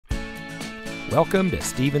Welcome to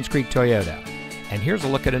Stevens Creek Toyota, and here's a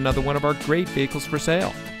look at another one of our great vehicles for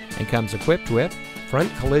sale, and comes equipped with front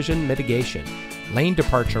collision mitigation, lane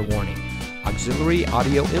departure warning, auxiliary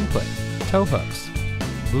audio input, tow hooks,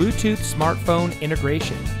 Bluetooth smartphone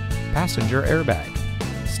integration, passenger airbag,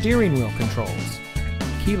 steering wheel controls,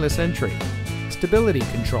 keyless entry, stability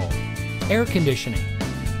control, air conditioning,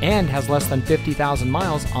 and has less than 50,000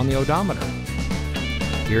 miles on the odometer.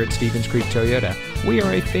 Here at Stevens Creek Toyota, we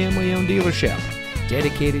are a family-owned dealership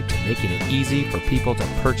dedicated to making it easy for people to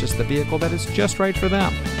purchase the vehicle that is just right for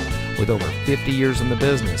them. With over 50 years in the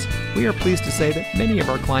business, we are pleased to say that many of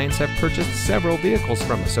our clients have purchased several vehicles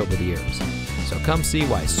from us over the years. So come see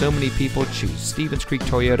why so many people choose Stevens Creek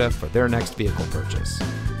Toyota for their next vehicle purchase.